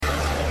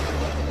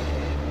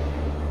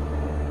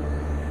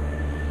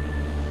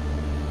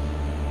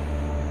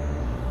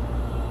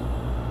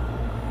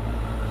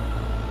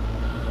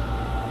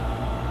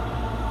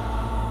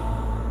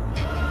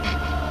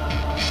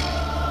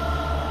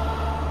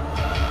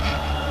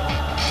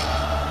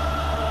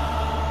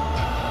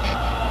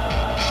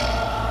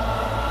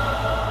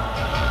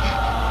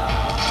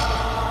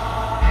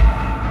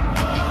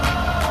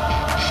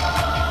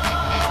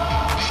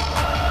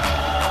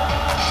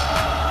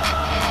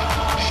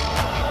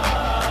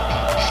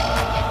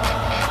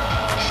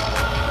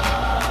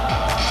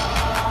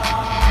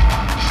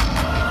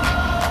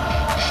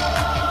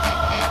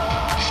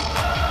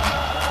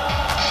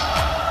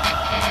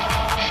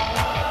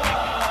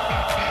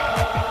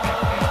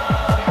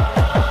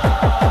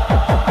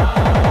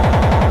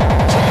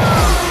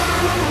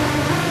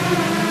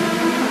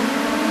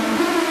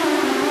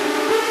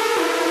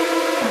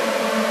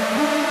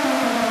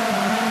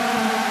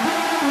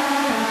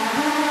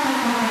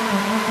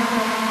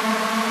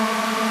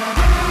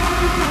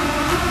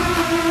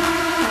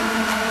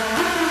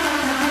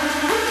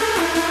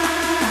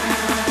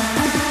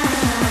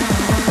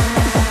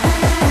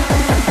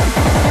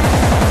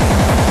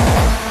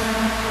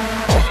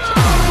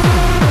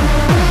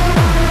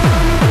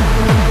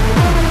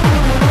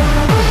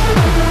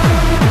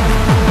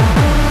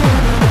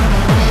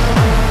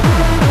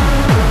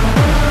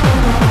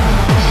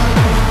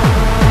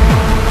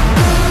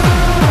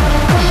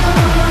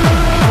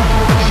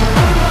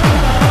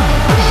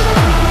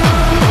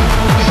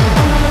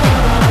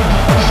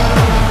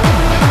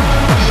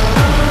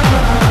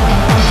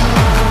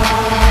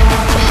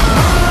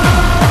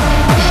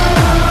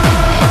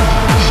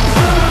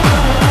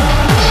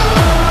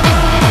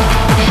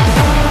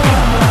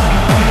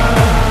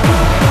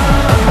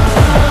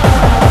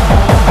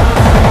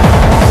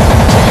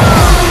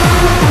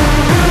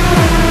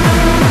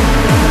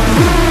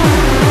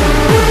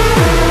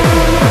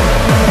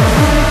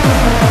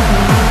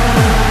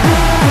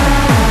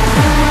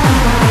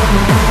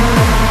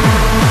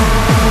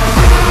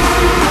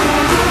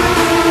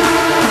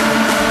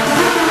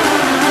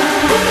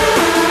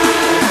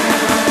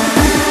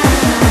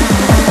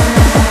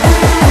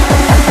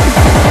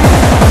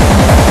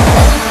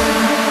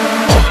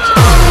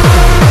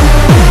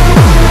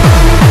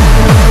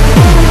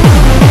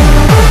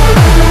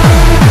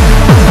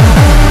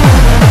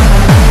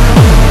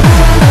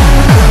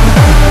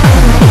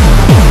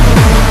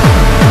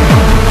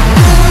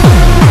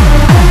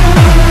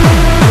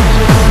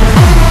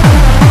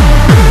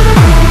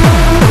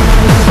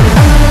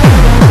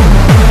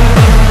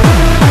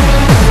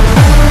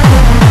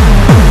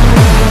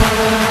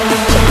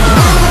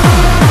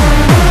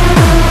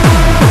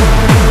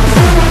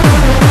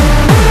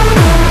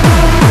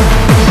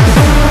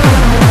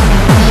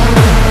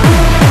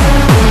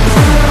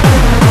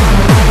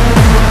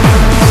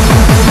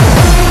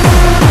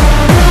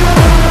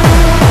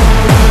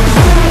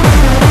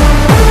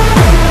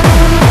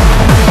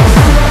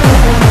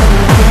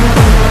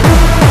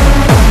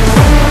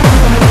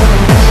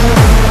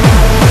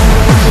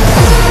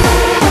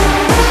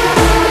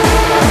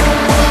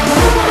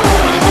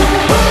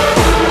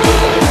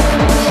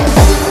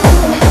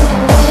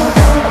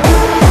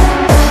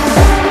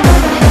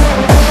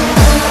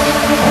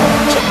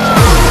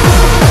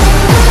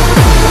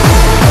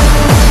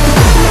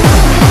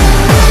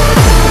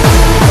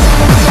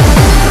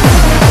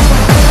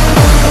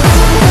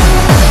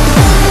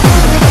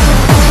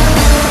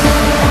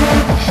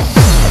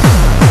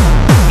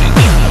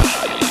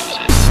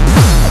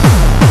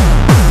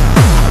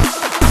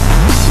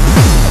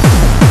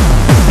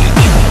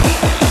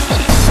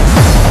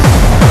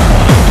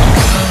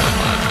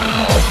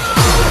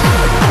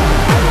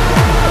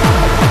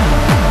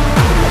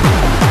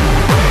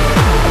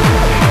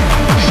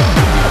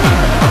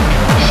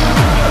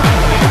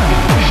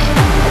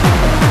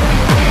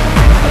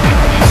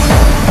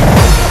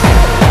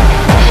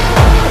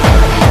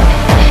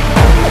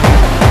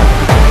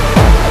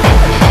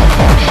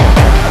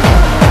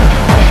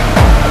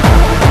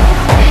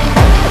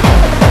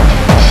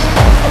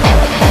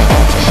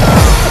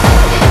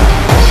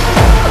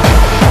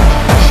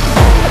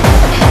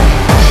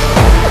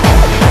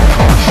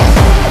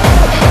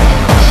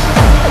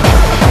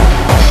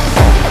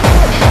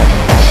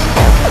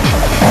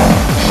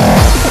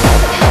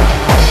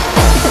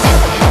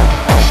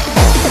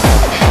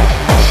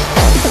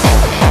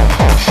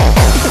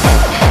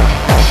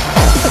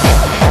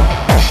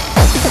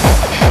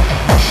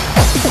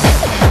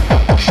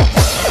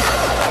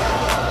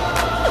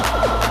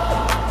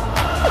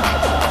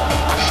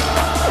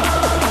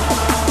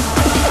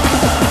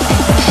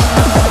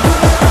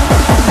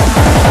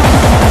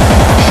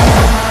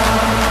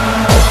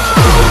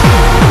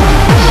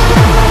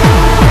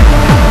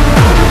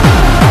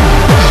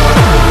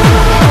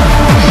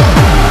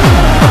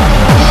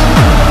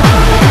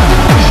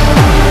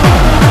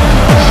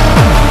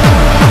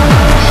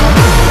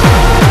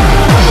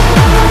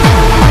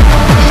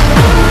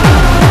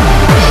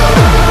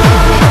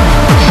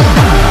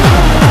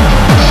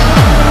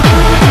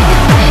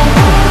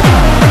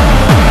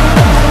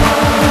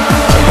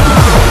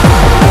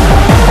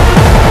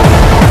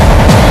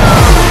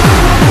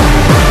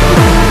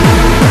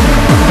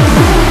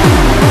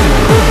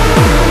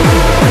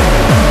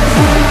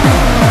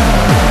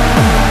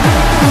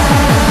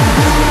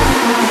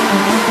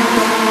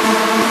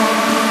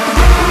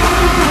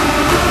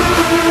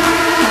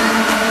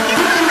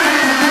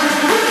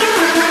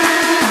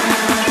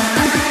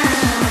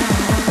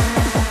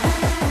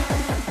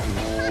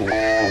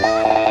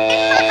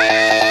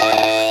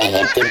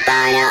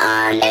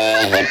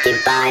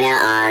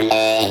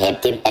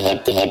die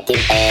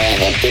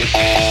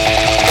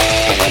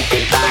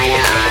Beine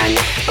an,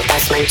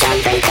 dass man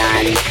jumpen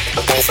kann,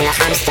 bis nach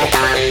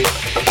Amsterdam,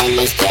 wenn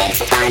nicht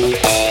jetzt, dann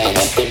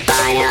hebt die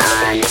Beine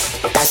an,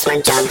 dass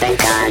man jumpen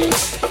kann,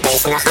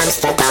 bis nach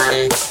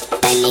Amsterdam,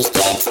 wenn nicht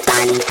jetzt,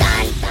 dann.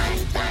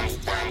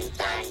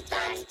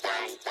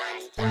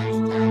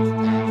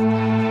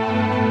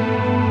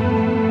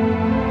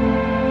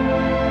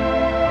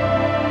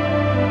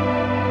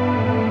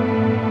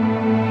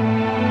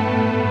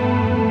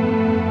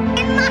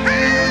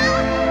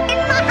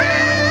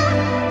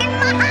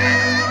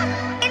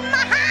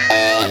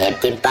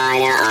 Hebt die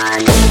Beine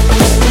an.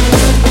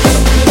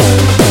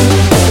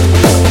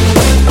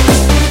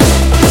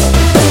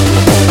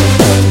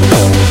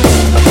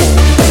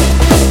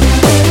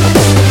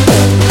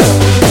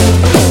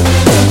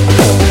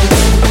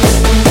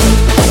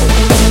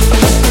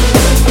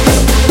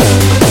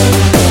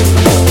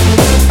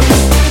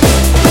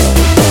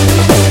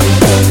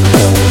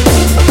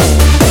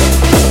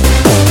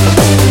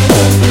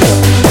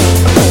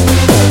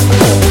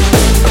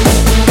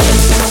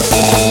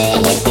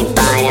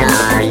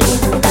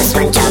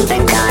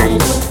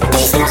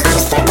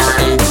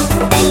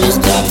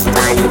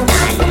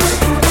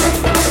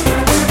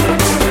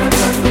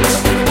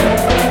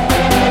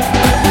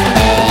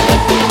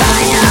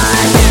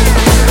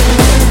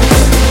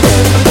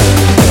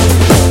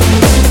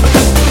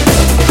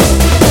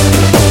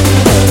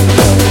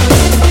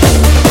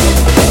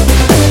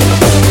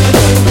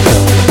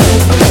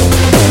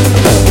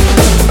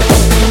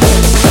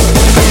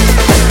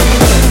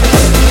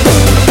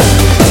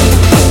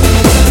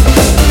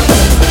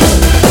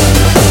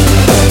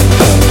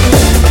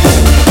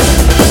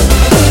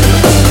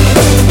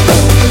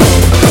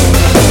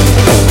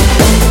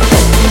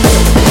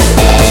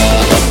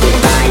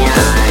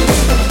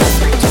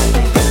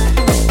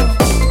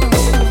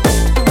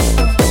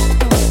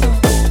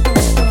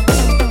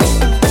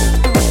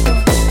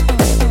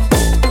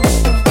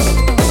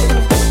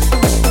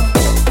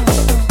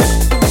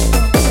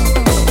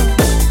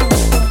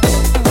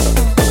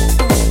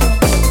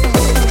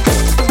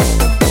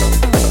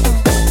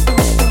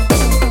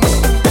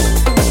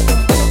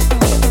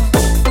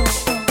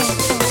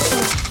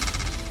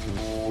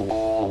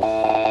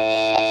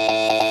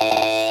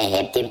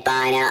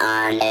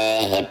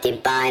 Hebt die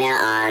Beine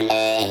an,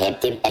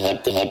 hebt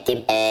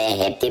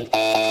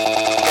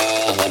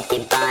die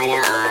Beine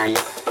an,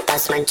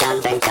 dass man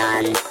jumpen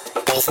kann,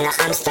 bis nach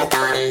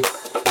Amsterdam,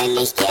 wenn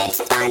nicht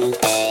jetzt, dann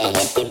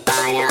hebt die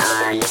Beine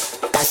an,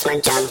 dass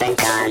man jumpen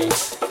kann,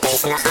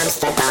 bis nach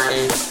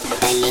Amsterdam,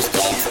 wenn nicht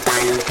jetzt,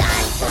 dann.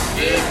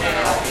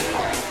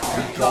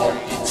 We go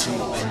into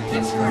a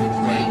different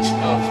range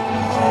of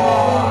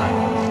hard.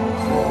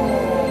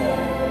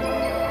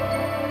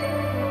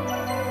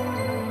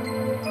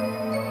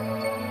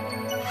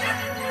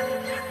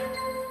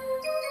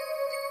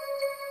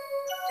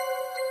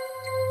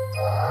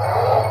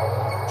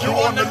 You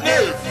wanna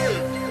live,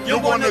 you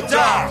wanna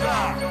die,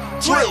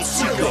 thrill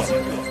seeker.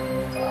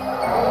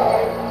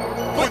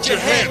 Put your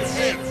hands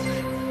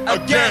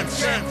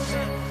against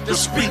the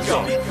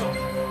speaker.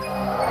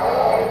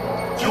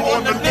 You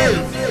wanna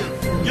live,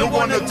 you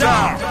wanna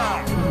die,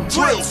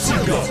 thrill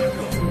seeker.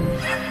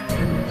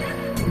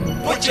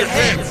 Put your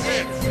hands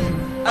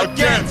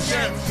against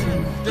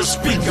the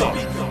speaker.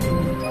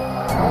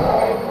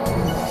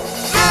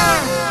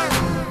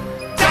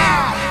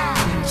 Die,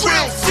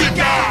 thrill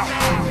seeker.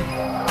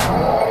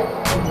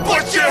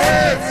 Put your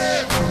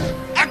heads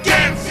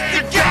against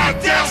the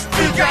goddamn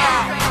speaker.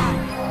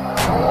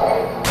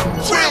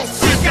 Thrill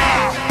seeker.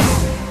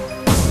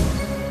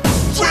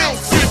 Thrill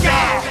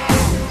seeker.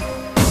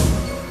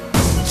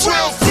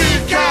 Thrill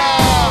seeker.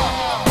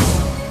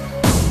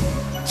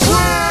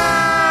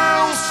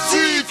 Thrill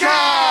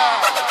seeker.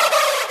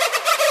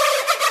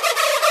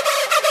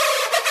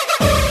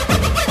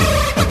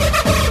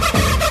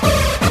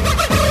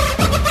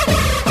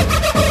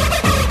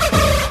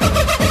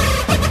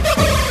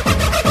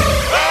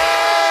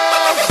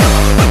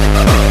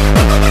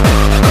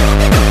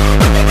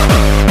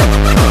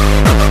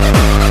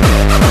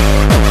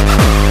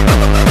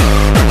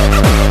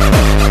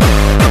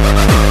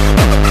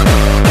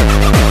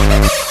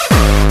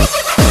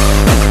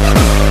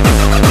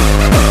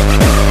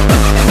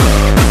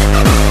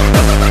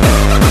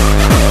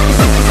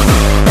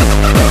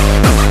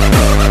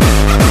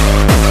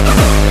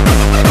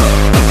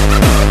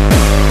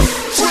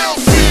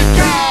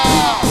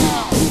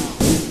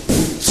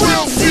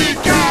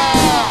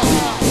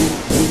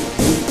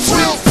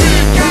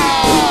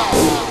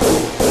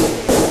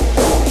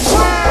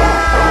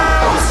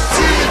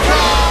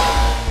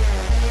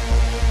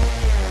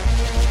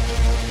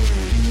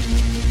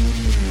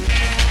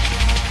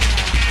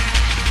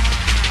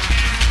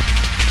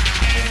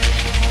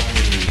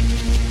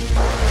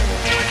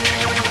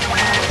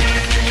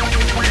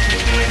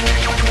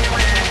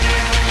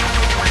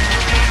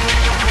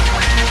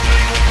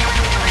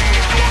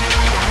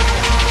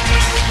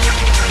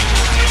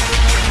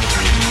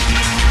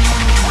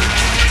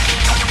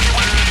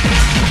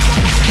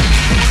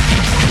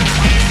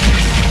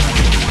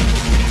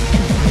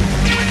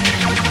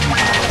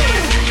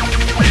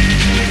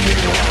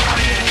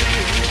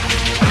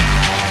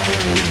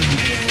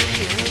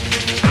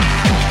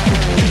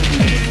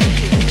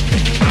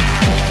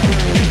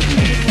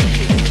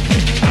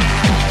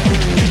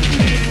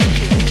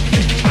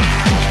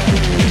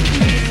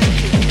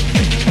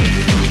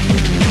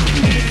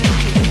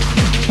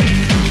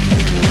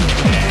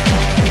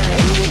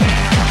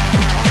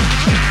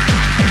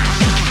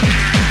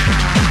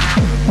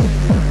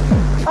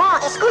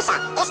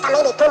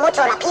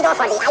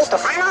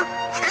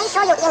 I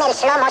show you in a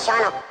slow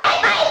motion.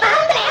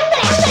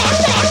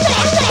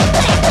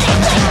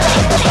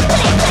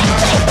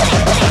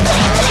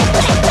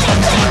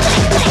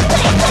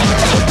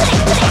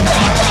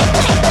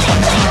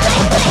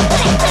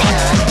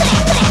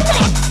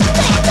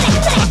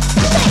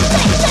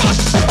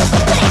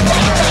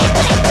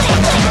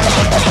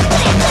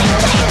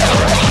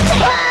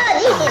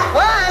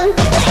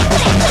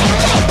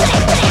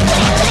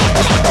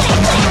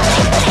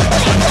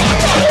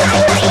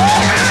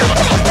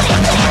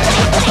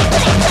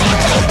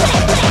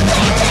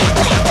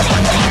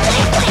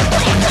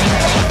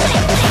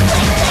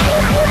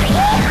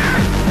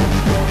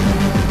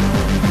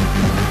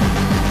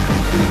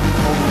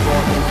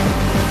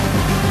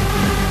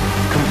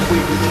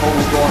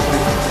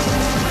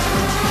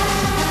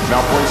 Now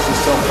brace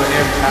yourself for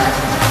impact.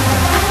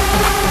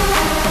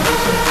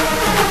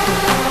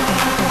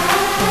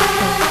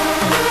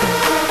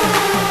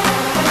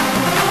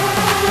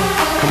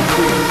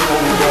 Complete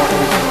total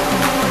darkness.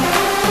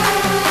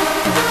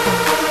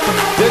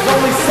 There's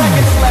only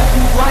seconds left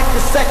you'd like to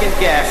second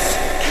guess.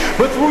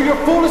 But through your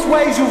foolish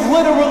ways you've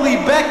literally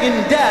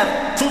beckoned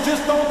death. So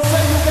just don't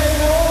say you gave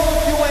it all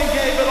if you ain't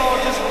gave it all.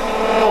 Just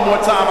one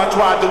more time, I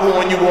tried to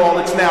warn you all,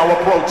 it's now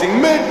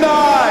approaching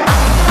midnight!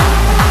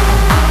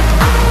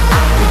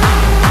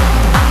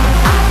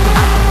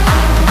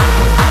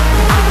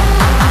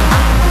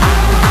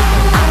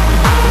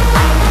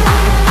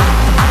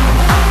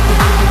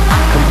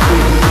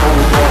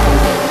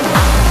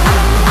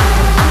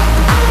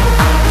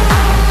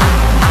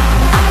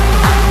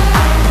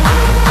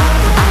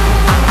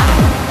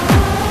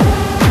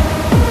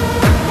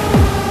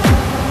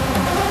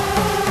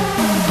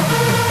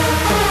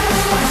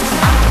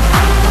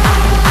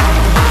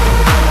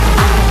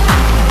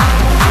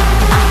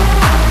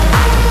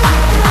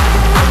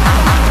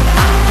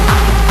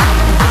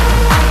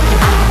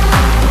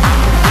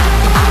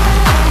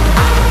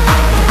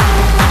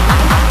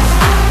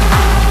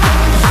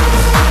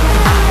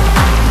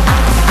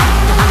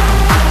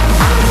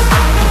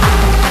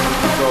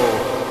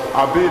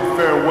 I bid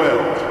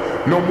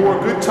farewell. No more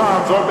good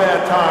times or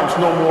bad times,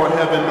 no more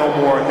heaven, no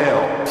more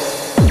hell.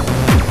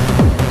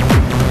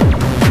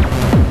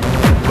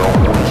 Now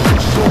brace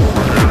yourself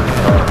for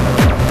impact.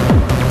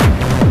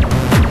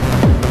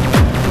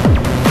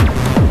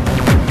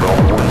 Now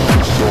brace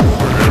yourself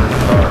for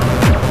impact.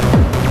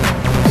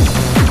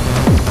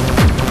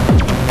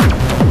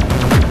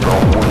 Now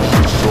brace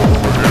yourself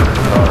for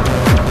impact.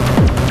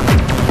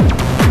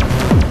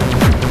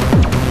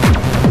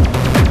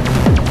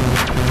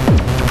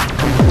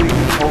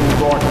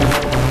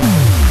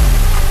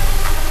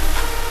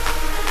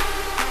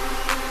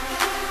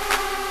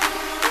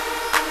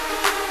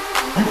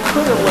 you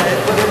could have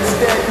led, but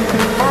instead you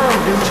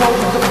confirmed and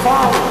chose to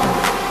follow.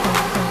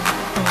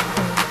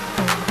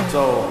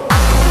 So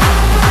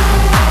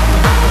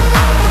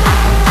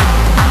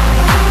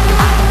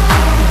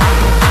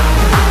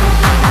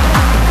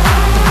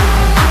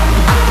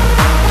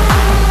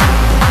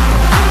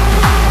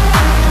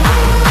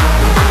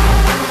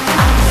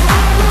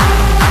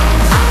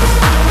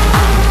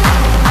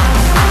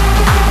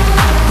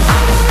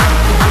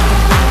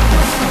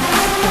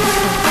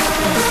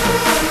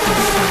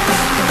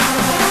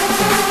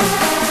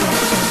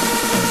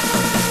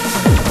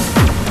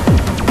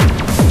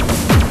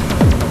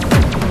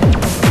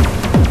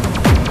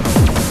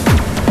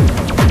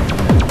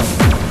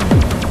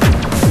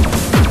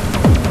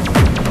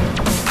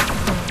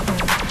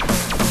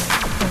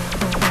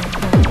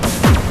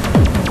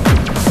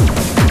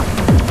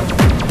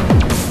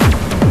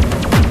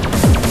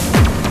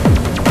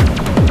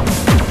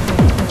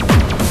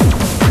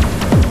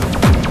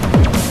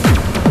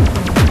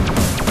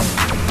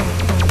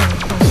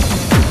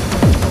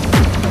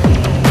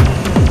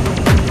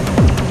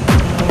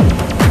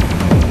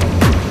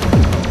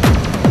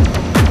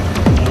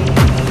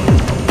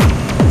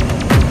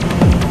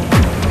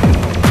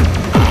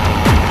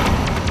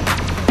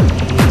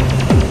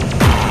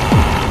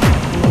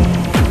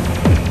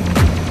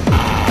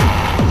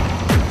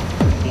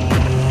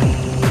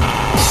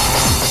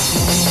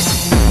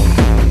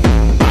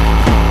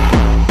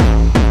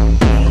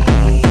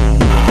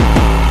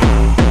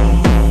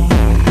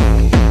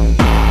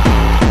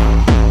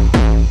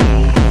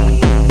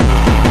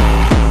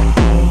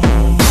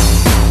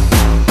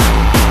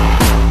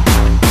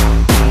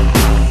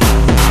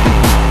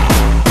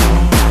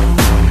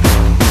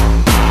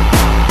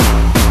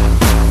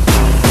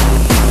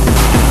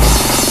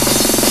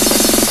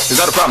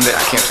not a problem that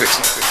I can't fix.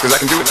 Cause I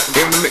can do it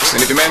in the mix. And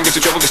if your man gets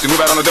in trouble, just to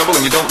move out on a double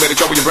and you don't let it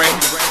trouble your brain.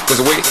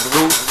 Cause away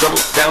goes trouble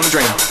down the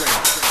drain.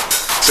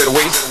 Said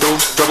away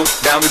goes trouble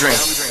down the drain.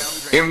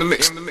 In the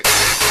mix. In the mix.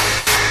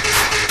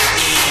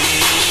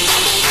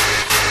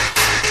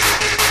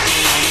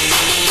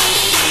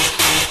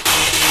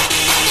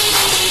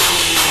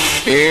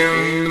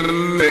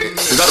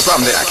 There's not a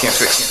problem that I can't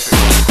fix.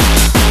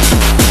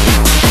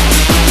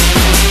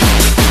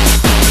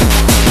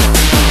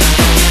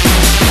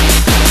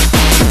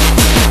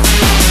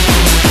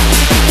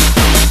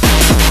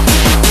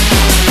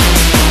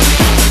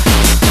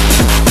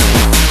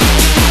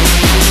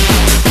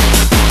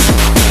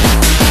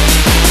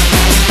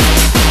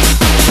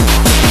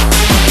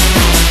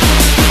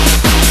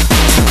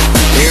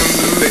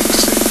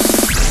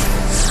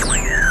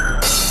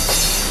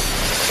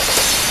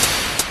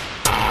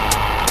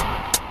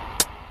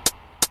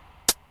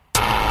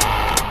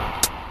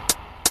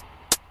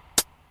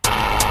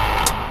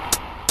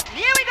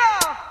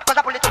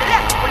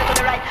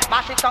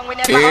 song we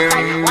never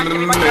uptight. Want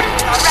everybody to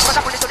feel alright, cause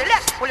I pull it to the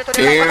left, pull it to the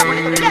right, cause I pull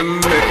it to the left,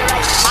 pull it to the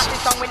right. Massive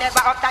song we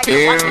never uptight.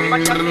 Want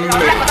everybody to feel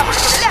alright, cause I pull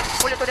it to the left,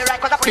 pull it to the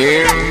right, cause I pull it to the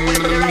left, pull it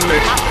to the right.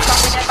 Massive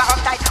song we never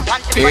uptight.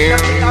 Want everybody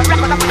to feel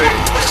alright, cause I pull it to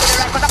the left, pull it to the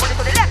right, cause I pull it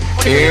to the left,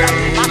 pull it to the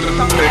right. Massive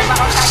song we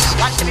never uptight.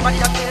 Want everybody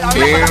to feel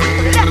alright, cause I pull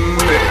it to the left, pull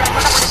it to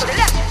the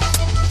right, cause I pull it to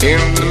the left.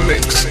 In the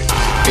mix,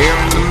 in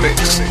the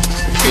mix, in the mix, in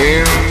the mix,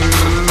 in the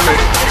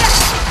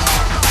mix,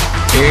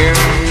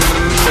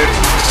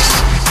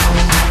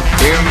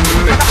 in the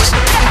mix,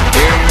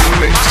 in the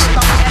mix.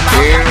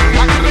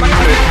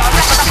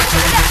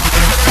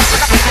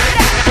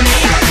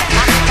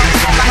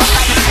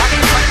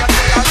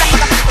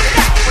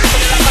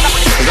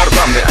 There's not a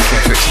problem there I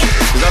can't fix.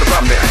 There's not a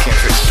problem there I can't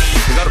fix.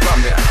 There's not a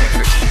problem there I can't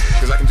fix.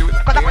 Because I can do it.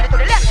 Cause I pull it to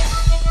the left.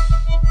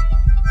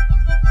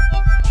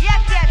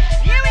 Yes, yes,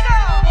 here we go.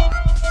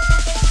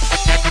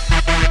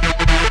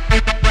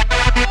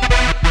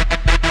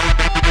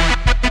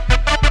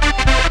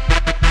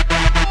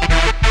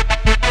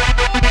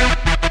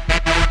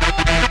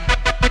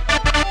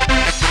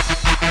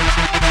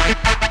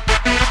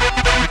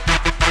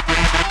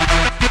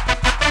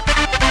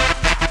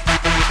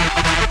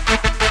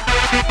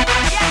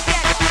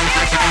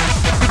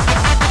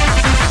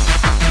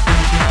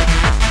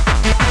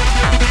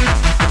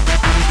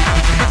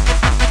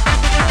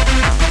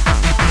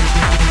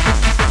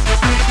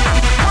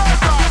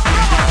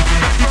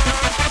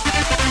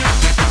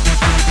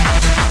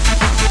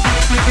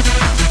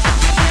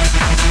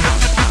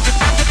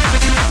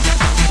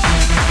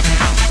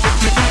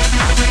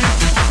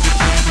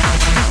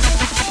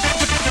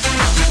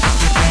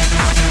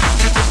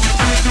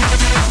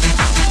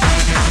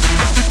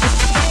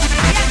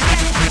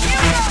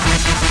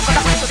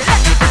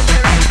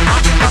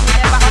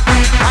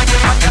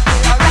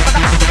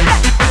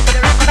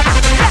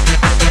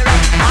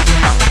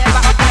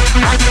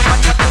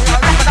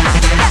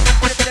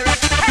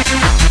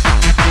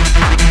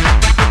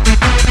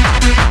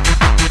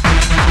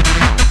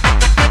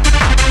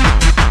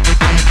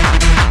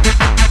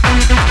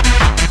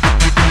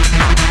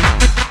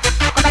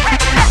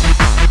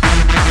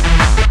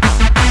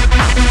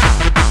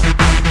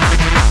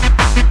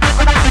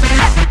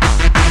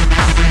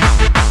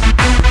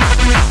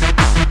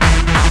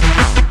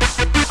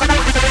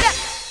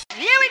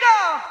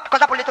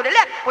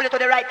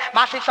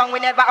 Massive song we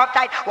never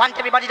uptight. Want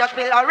everybody just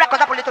feel alright, cause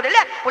I pull it to the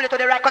left, pull it to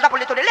the right, cause I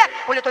pull it to the left,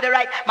 pull it to the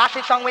right.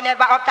 Massive song we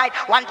never uptight.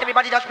 Want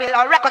everybody just feel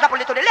alright, cause I pull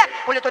it to the left,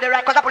 pull it to the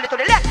right, cause I pull it to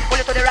the left, pull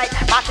it to the right.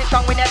 Massive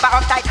song we never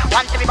uptight.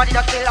 Want everybody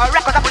just feel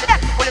alright, cause I pull it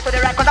left, pull it to the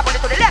right, cause I pull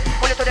it to the left,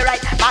 pull it to the right.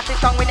 Massive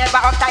song we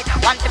never uptight.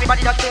 Want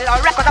everybody just feel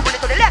alright, cause I pull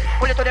it to the left,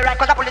 pull it to the right,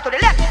 cause I pull it to the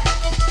left.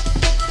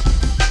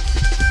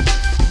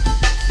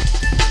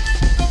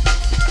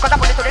 Cause I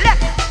pull it to the left. Cause I pull it to the left, pull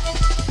it to the right. Massive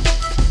song we never uptight. Want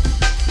everybody just feel alright,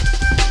 cause I pull it to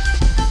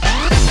the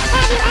left, pull it to the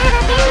right, cause I pull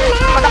it to the left, pull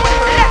it to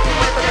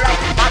the right.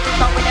 Massive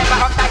song we never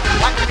uptight.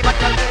 Want everybody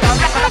just feel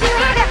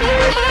alright.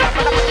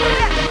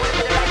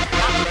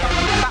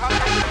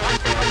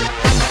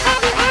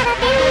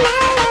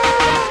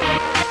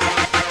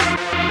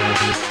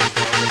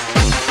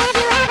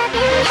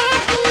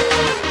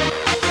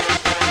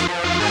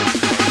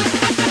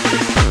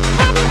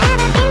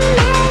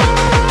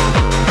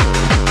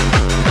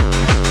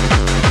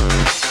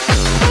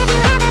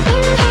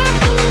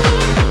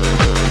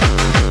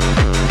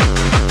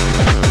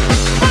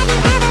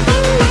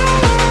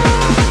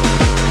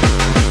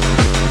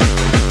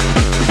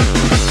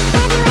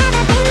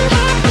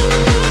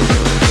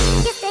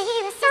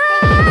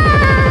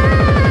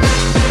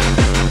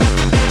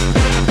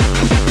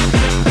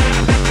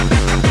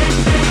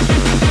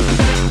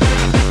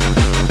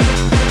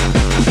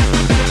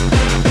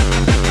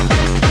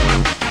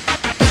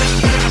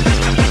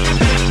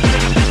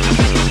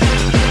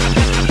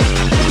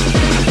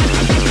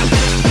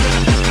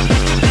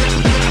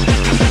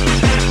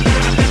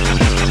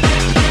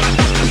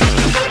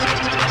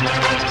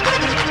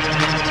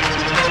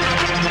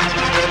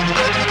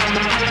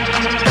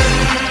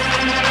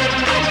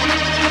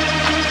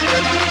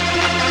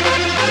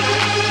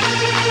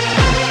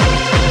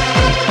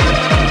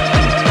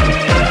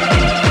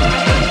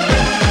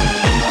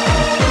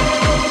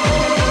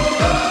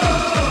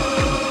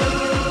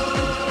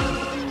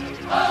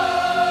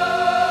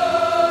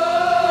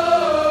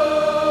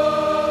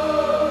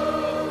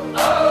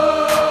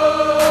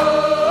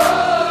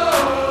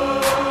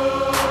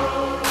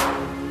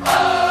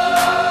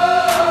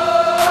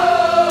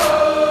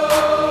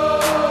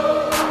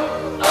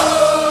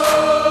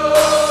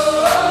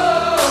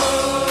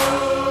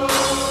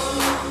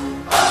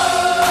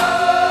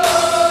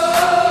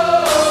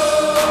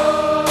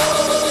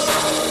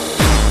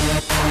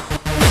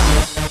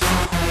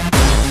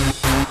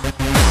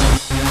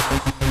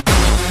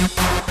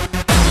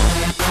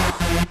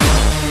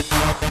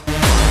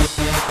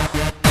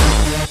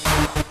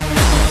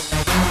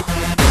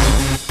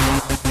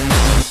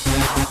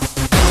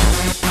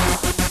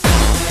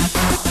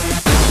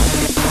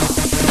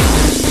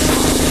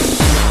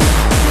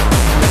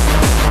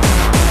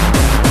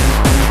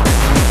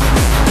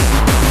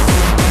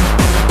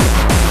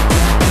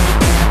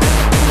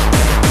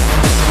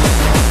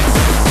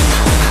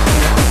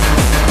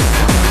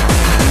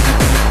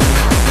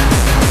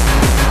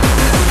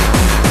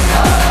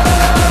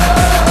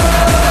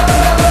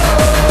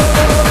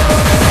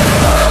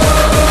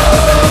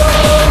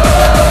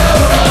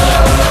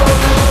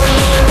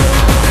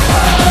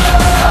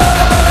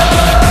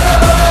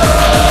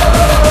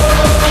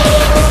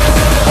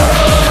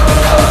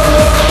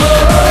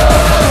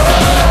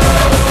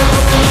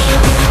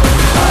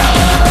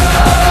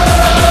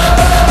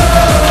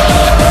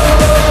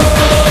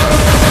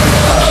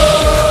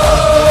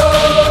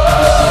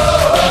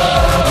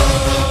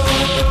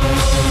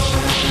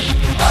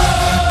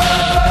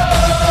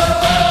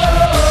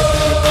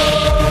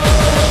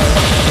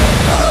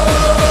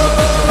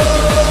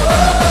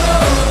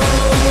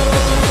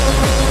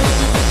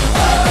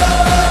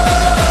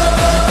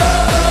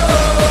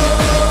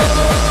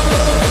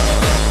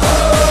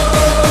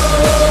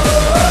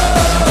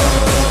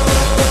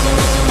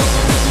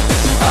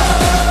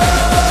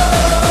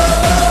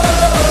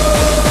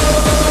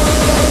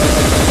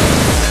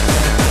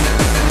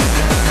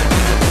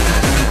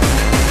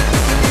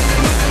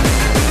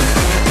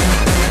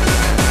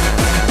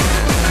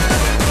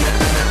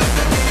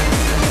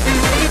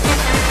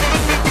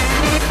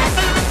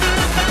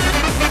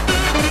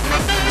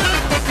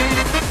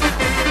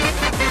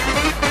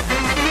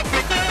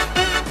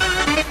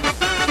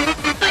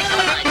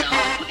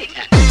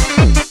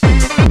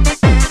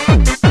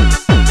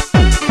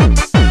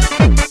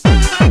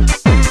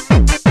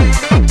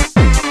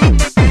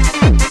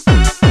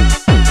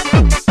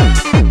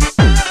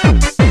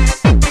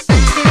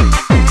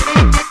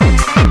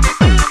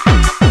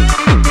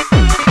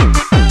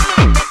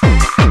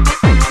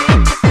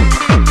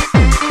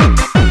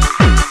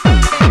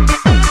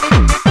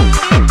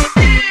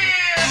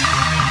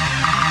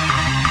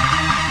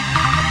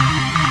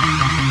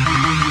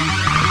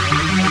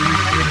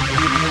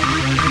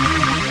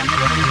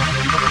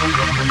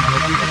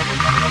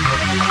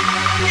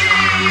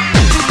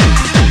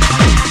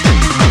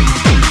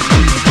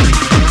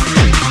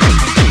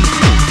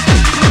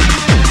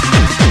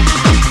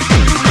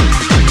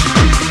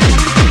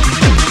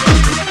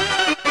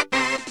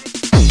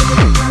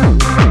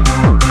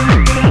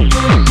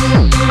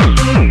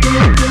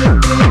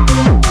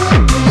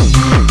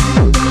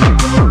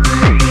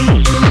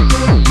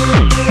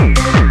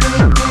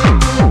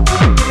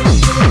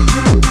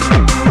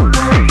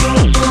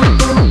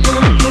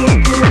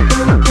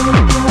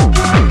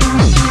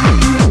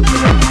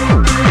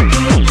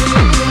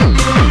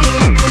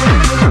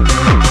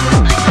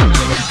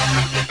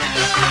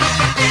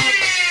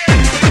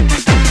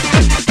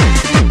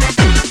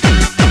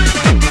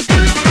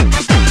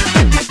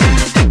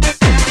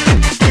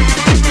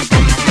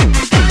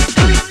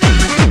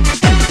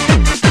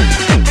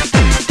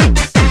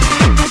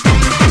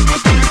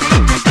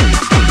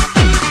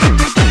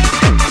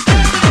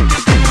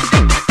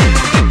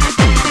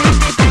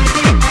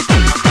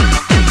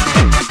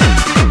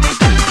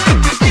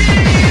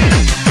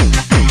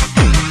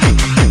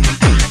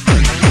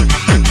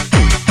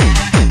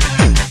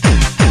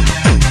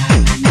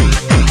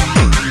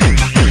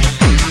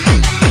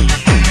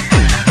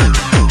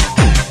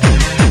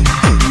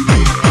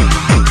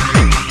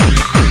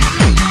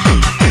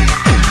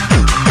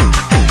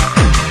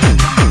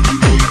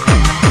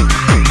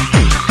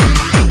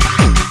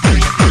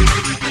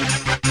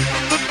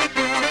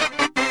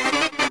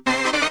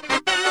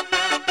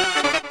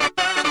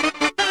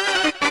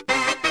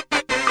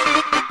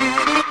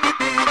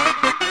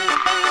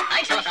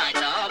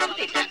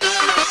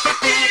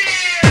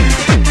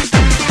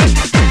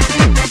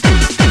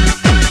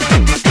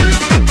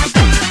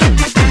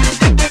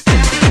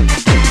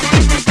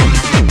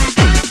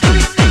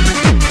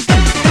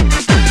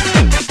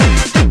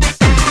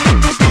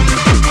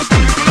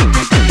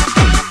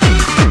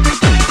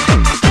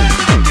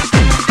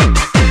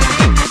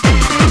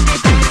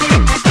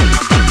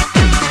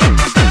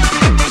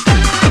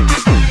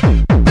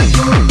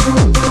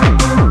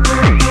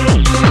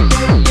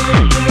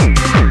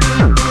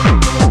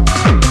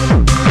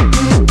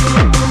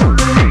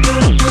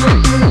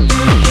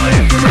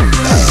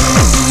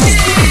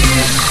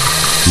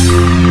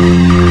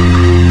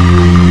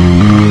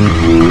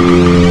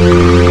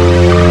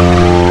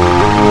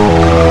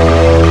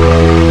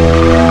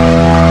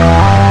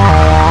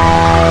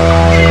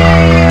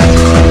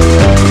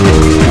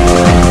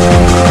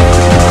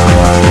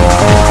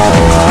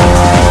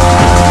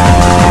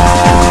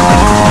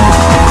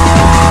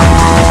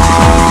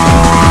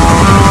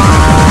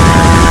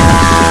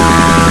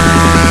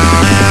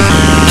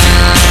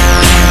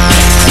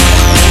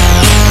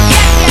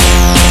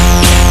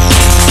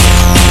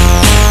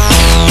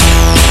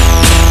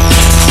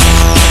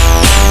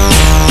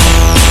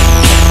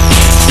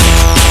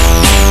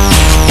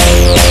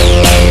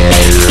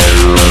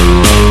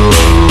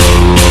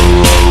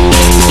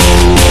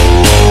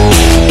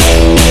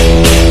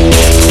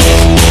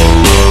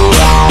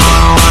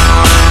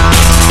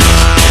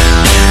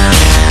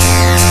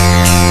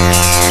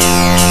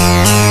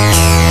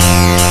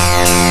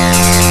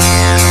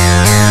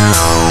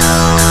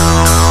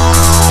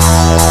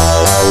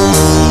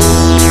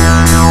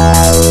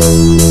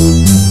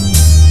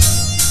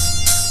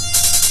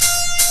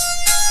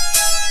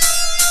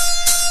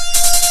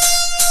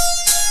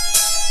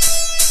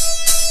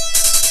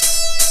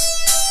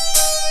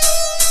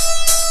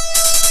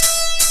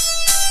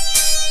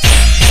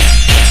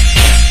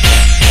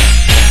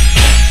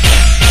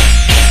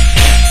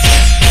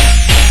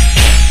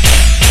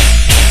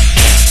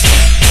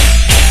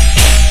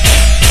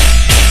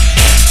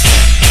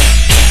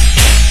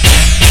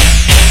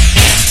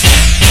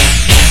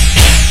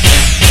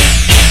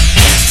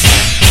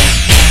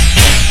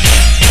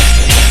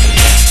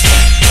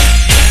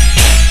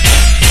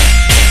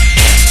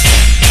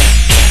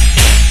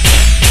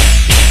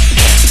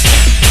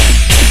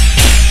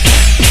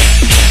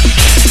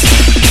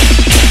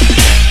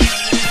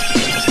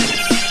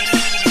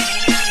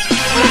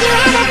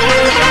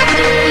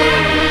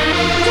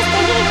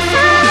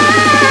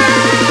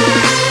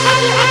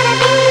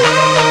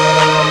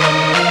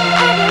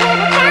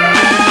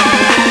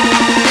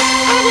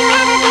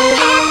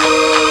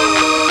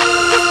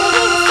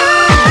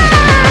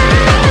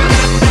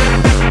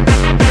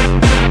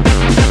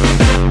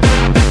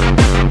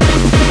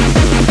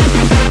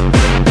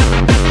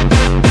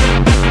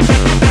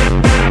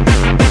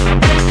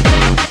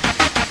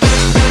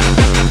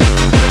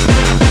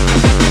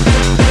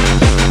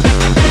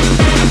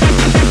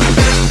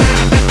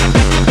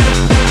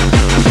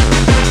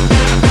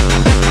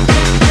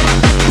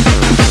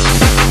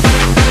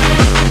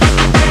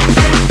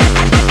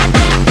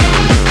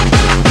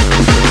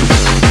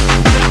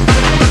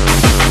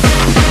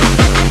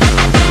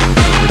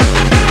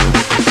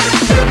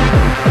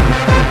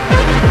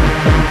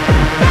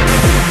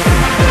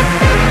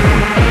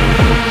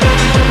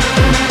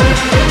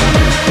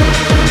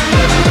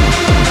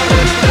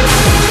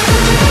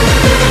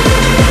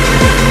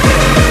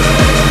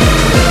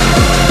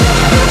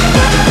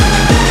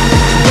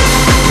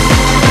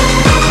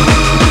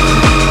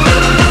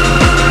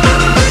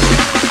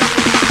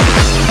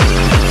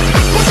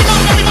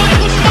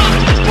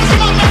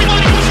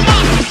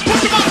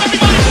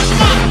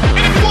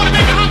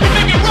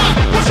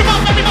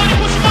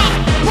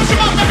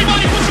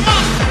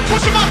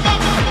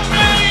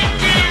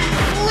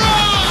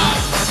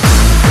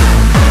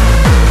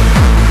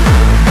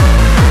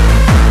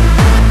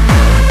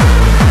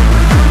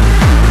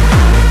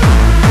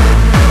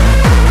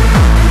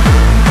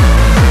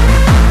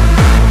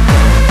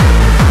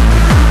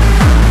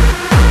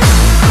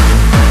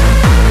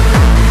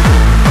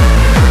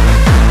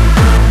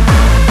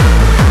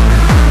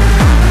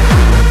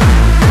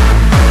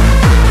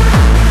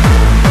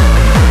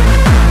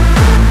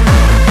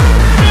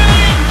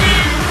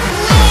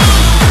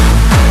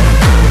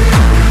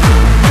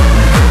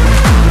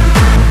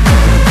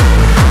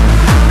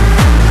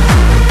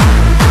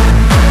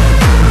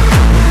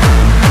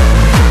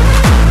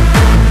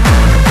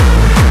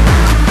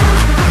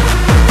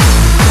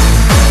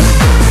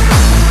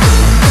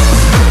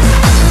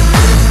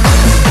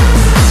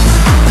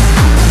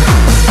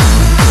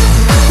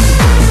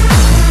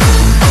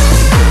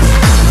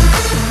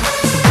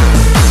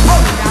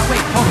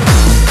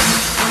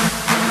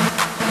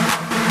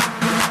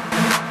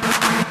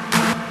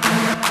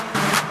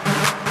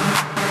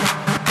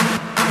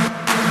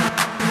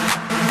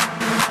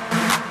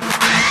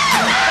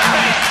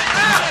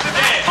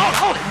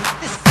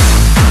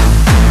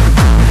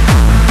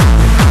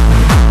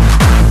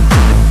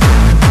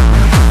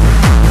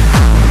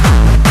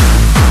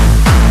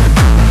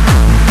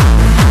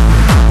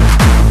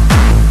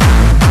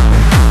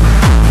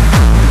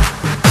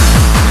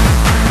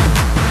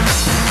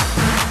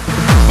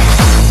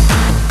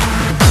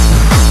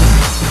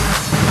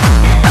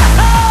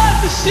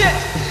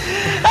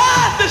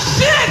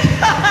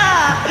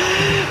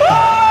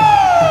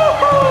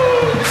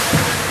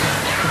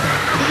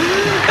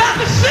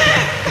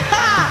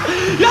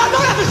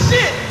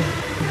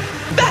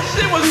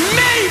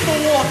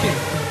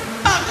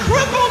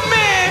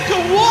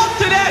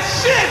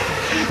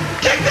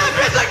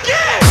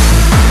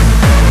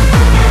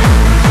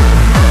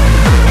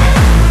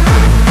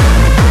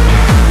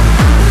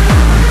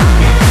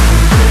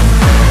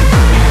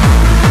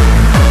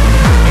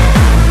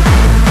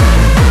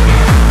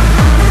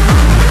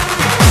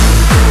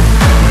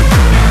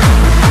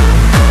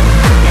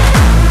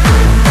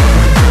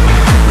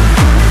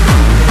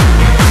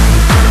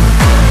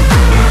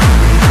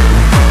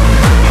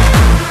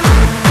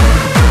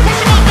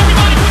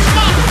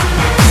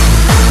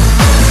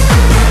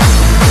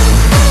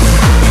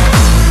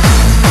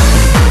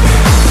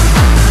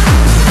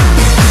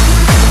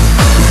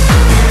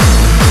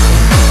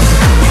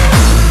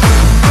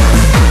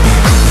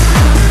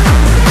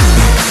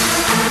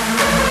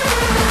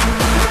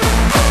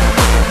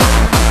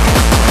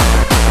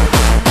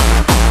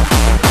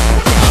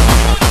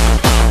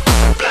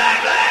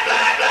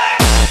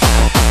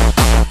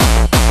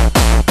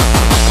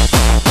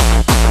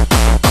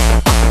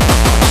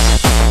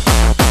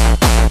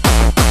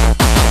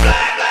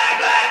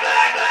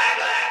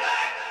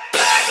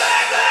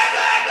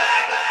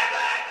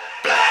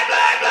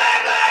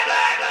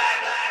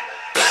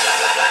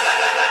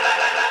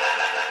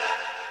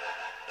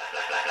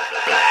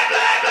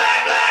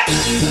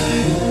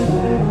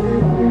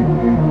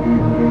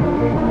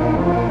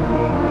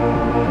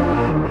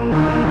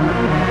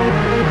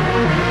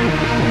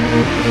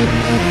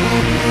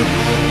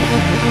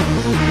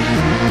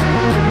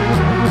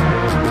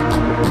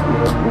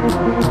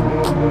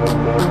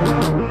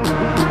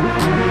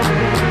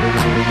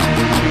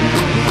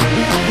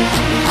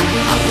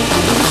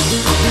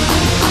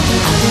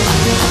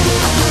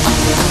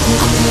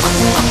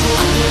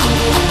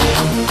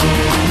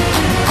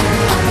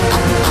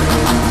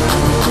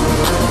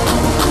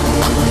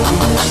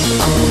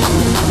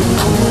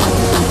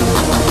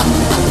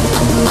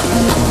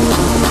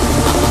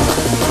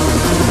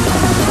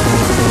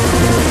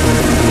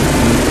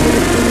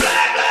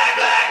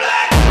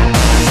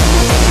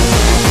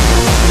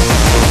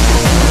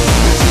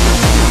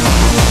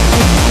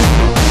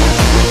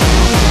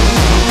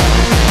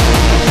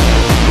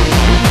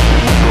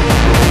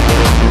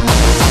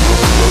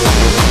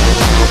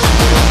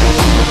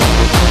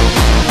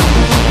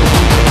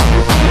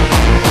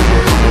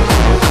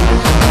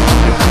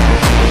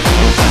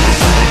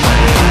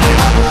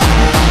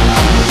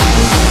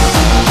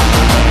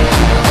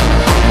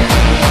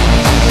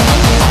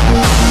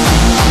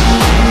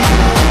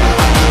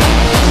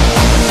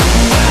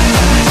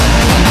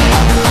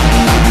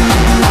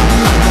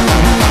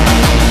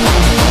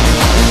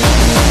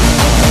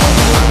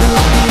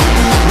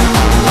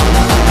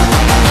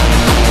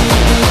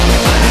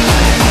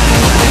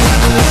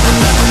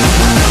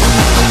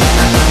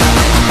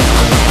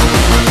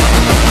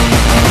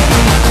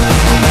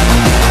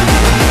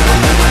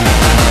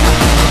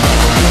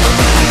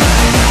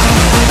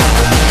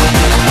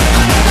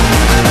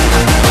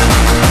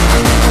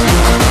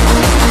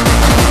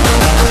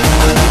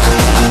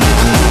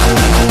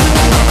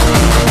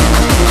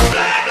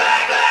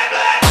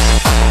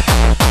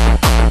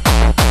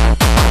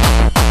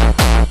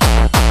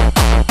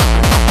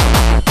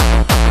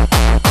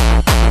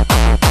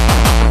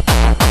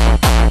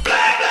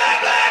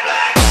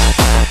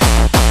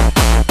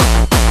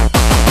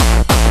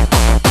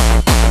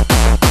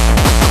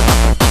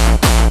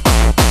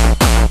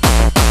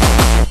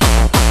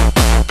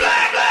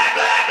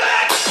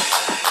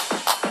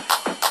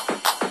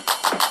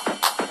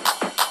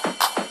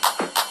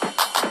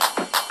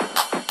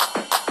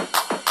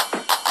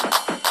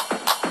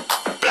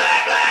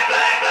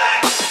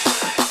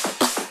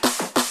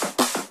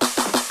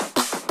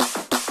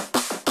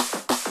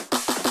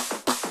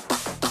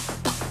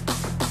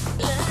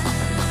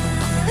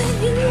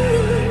 you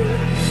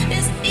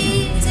is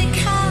easy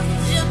 'cause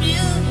you're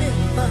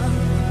beautiful.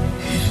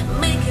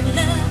 Making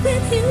love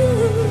with you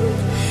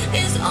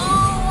is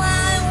all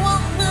I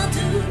wanna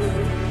do.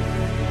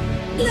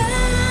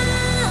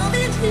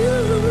 Loving you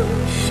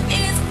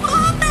is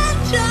more than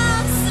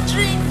just a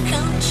dream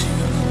come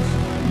true.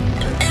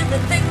 And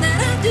everything that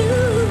I do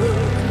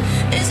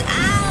is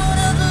out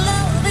of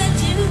love with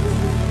you.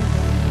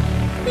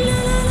 La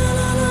la la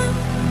la la,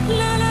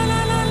 la la la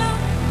la la,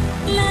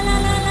 la la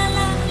la la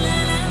la, la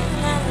la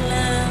la la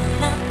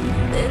la.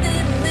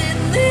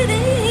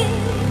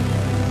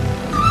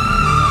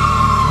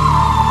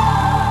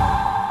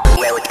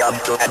 Welcome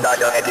to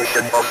another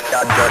edition of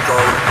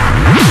Thunderdome.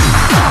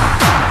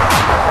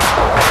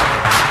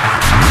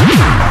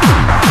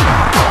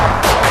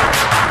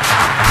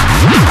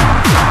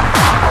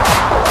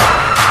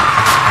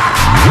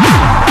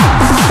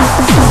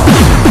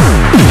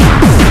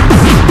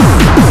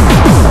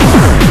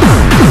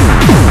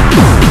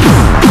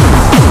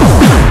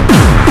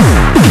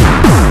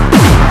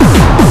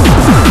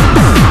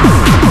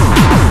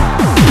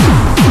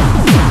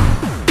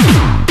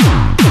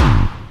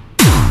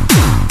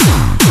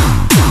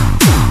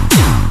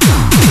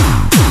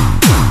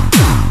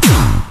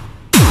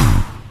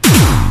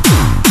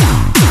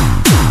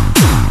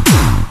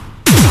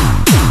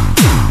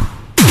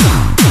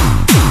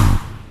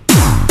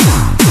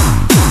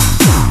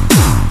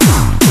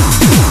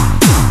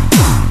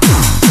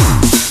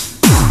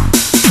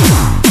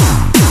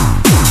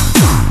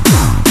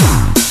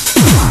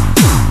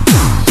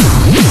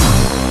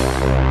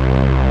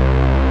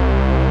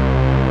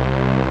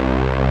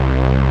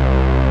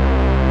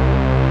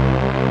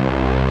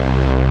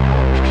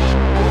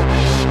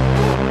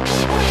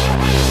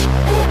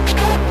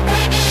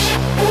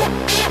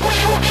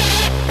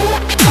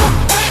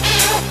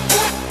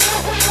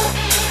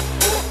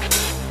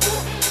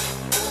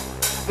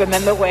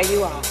 Remember where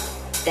you are.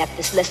 Death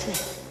is listening.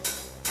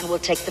 And we'll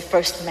take the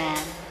first man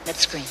that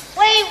screams.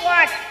 We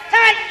want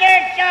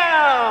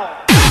Thunderdome!